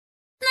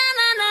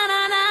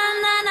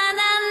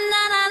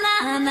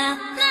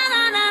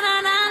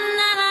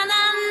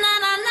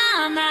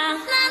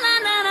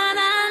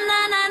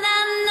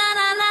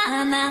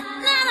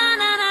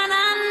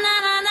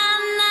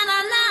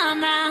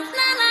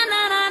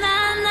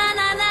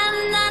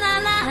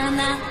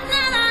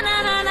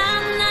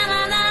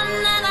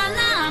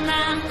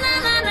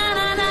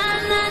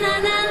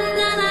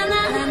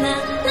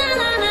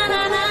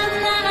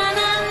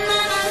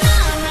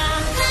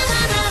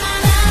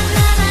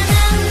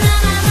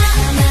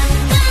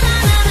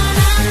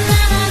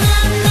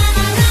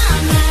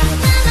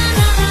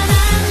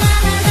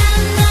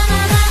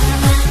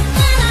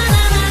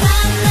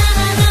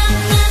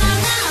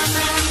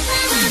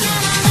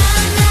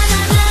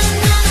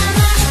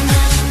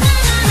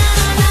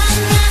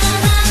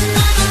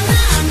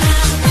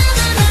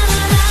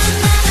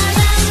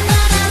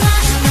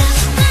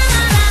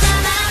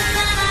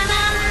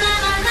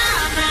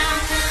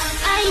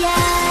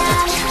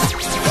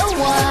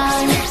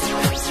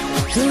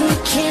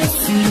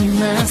see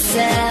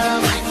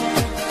myself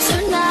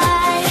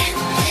tonight.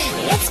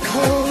 It's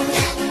cold,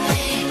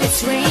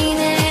 it's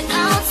raining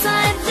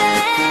outside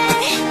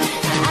there.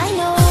 I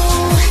know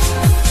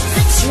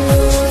the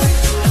truth,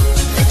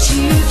 that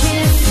you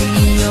can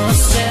free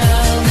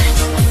yourself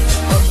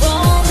of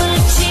all the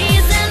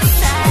tears and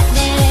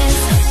sadness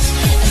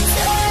and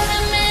turn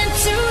them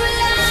into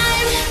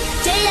life.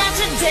 Day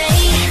after day,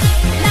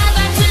 night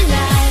after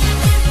night,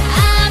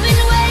 I've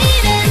been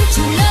waiting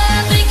to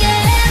love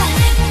again.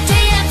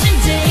 Day after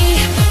day,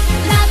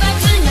 night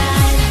after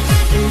night,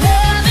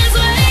 love is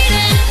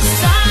waiting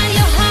inside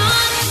your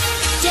heart.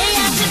 Day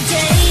after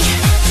day,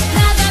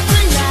 night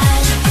after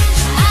night,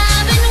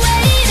 I've been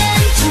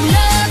waiting to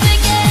love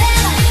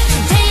again.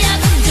 Day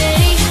after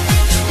day,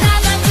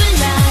 night after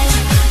night,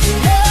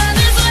 love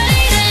is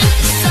waiting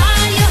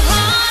inside your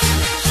heart.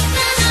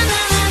 Na na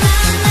na na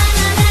na na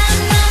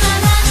na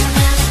na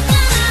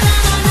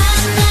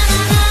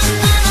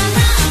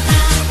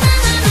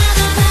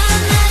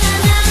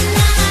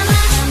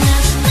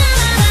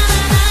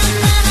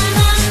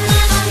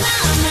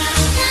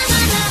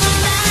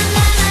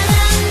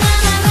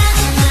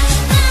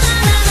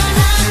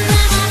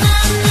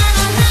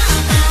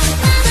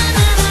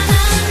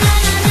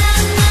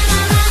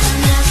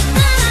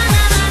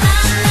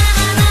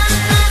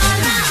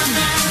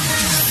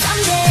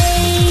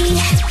someday,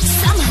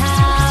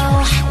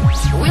 somehow,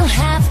 we'll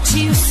have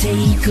to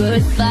say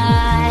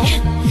goodbye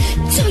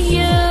to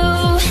you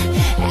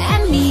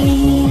and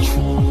me,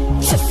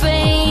 to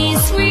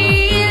face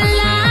real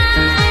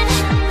life.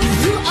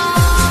 You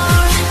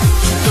are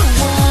the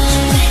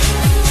one,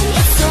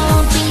 it's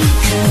all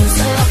because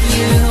of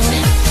you.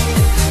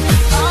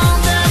 All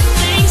the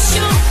things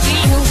you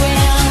feel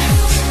will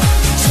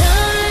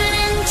turn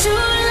into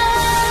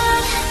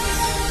love.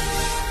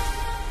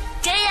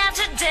 Day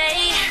after day,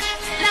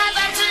 night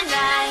after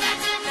night,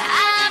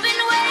 I've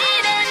been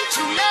waiting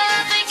to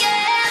love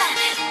again.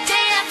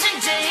 Day after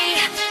day,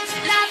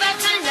 night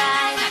after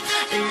night,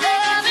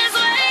 love is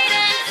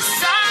waiting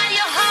inside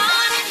your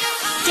heart.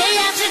 Day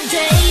after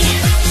day,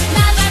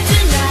 night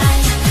after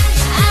night,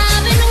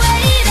 I've been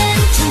waiting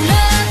to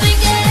love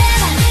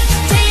again.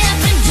 Day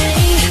after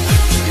day,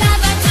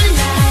 night after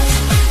night,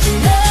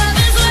 love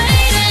is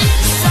waiting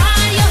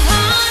inside your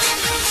heart.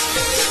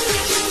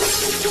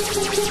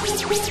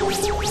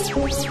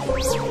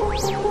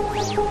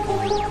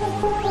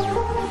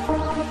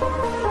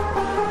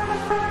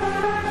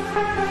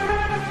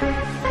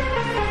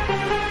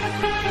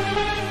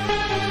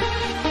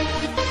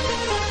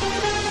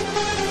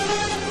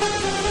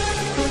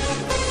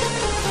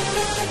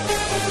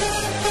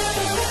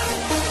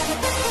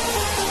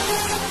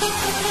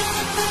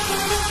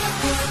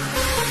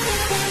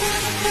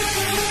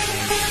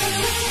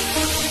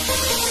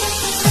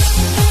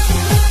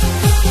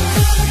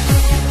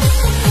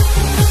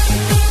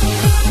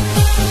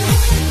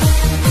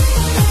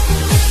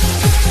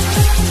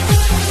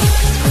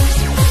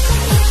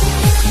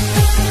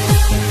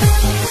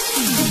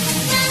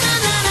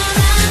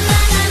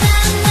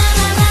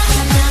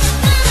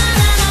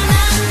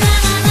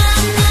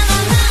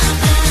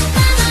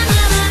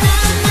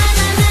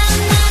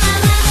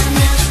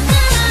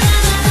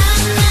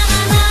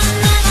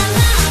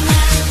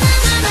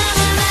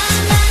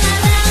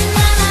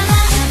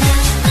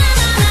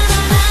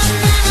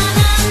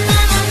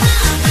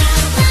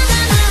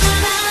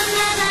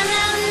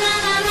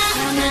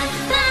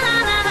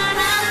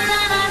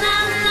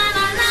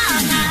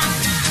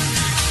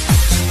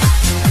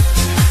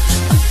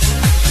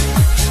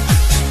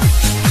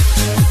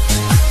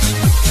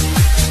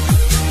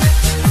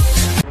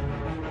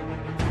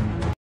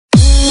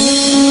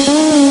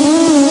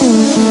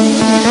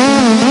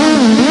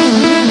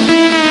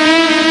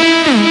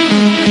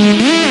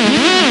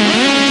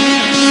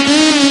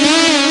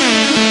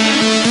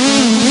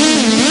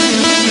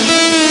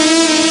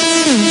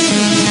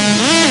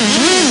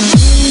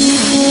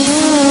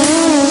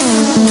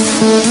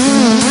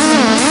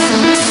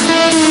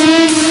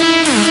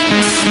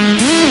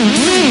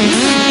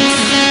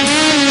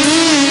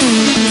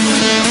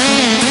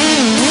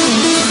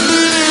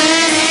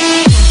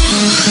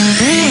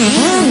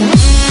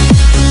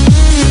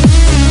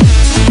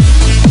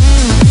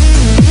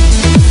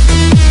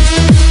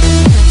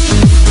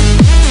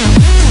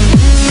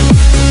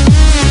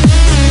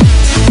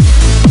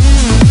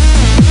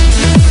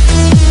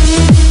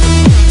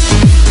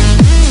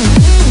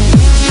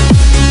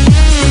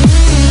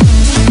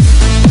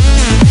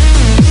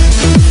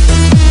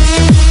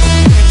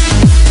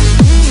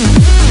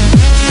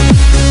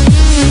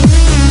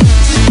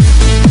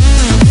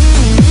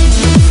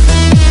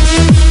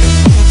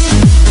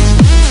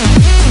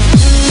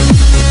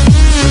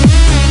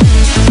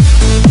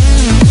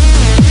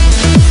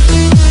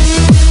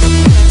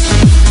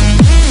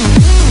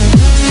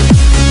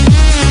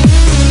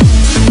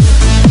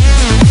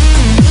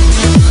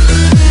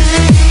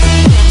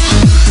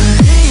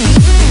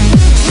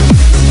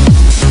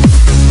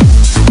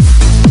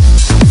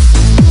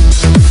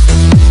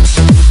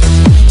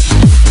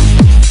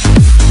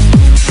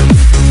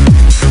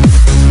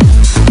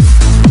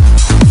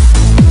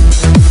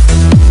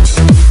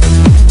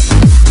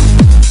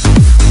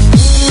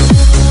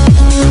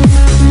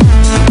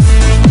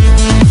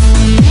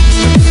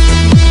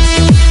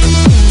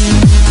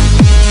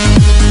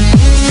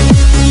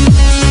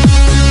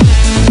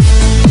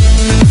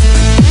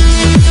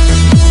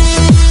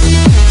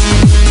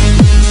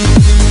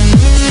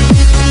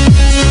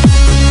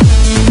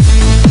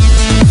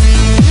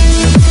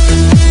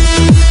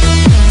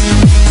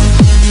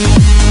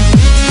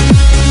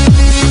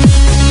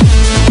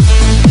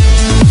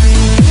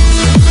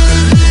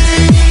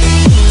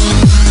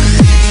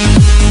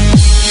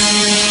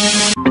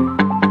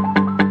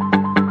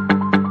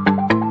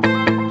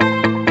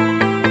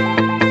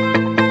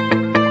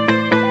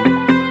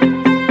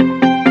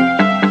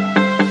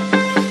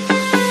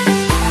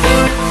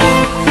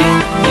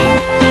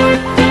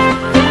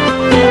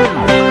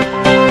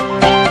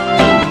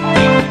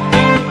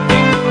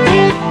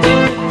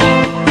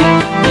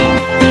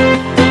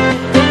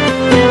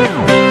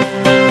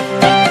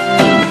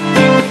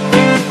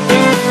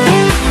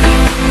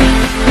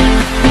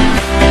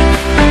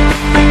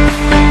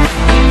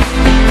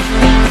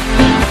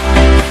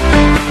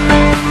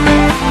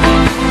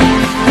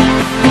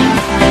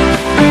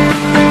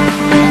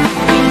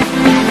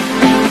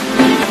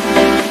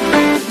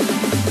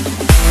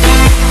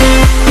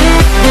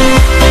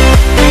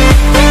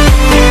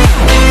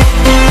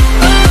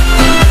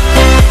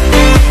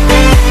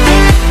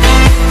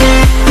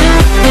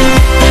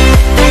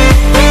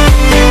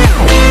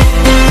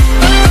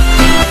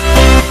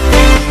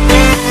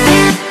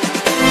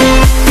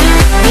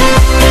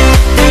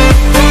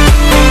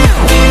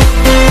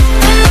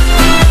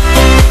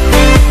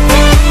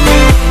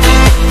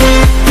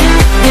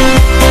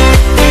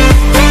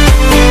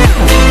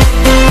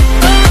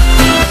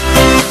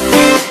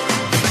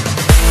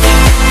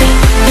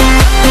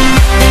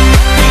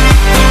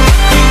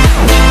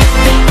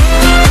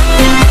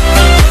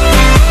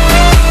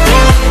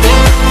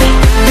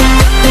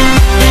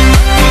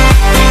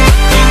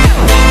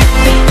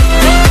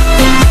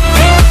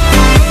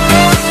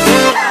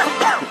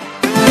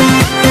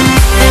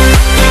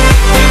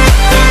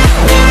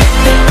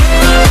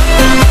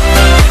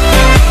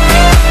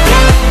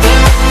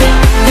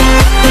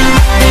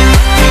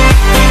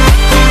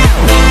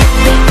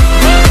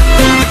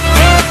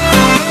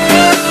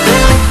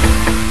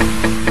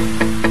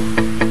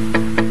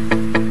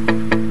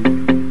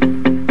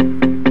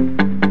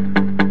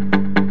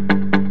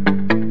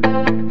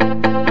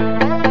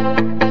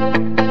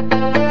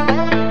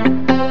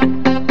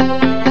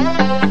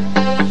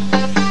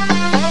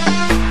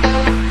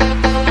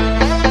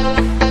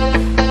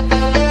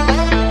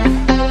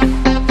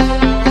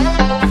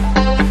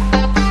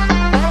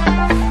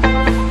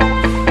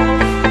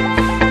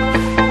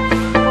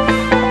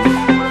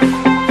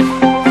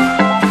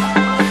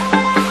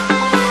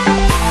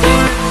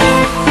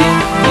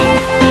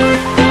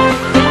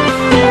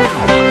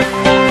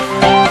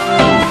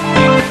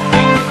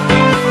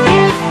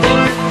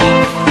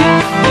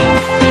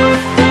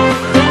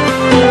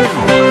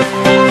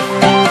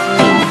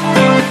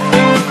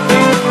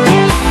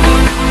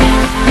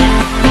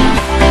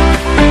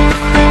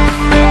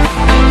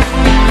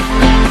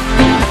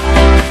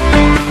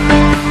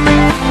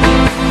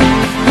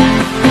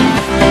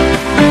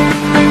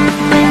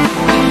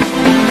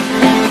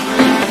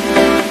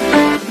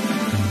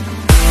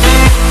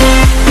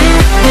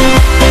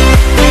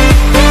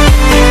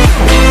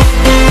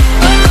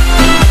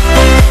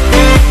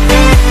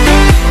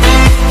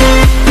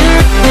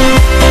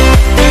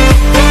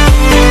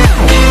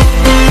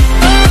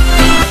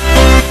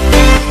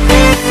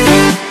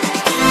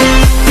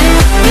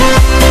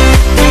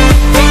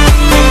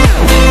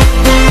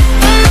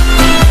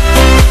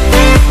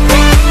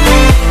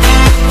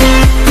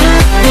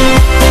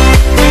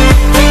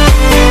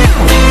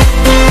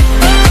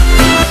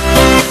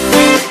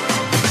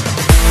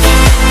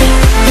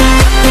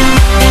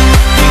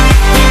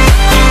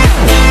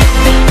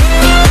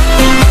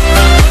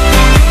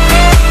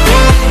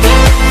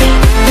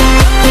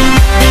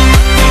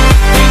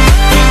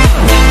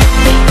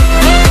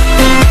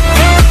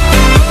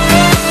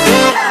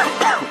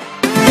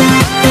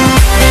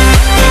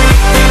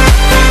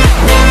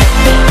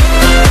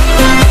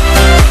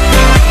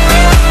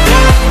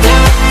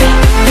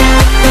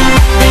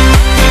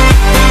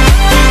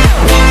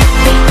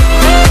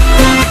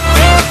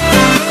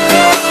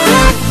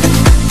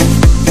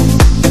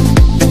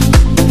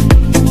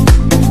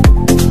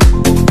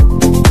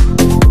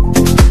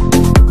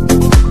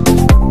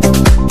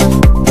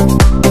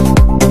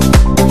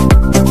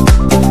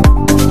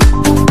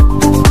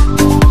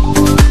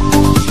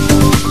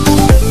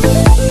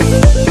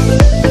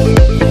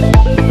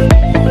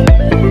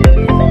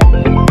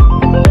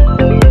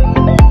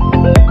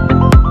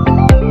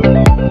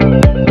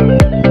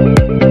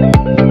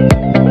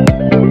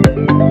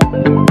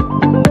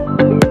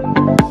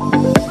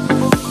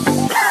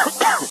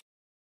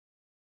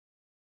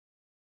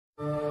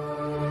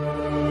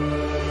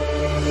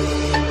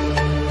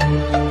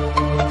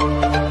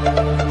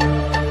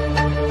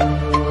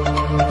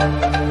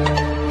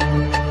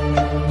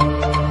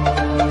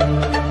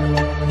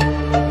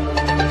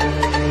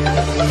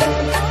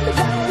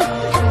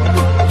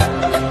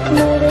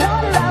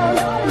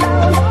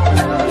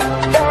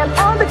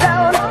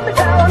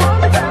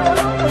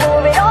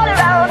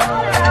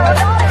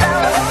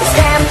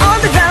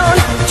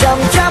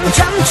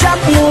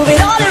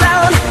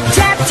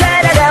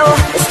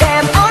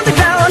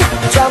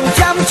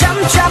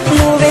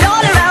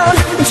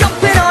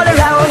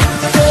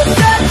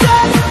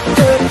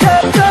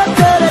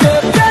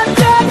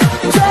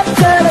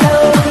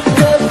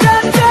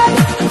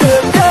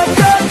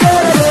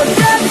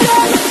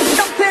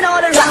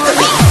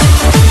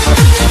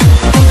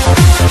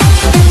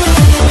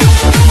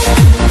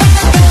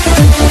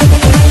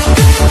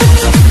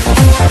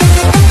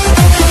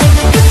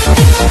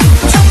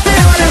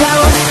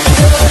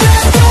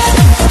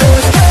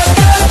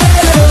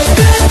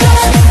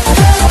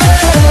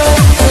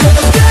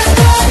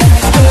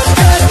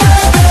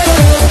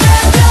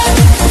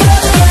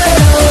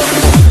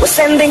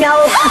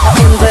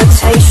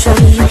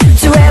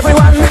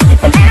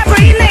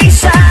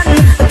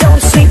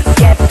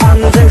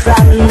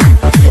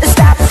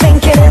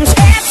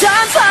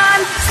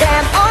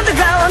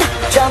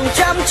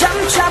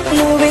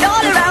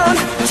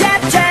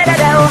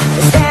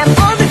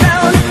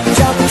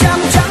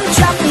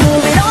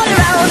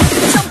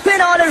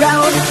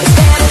 down.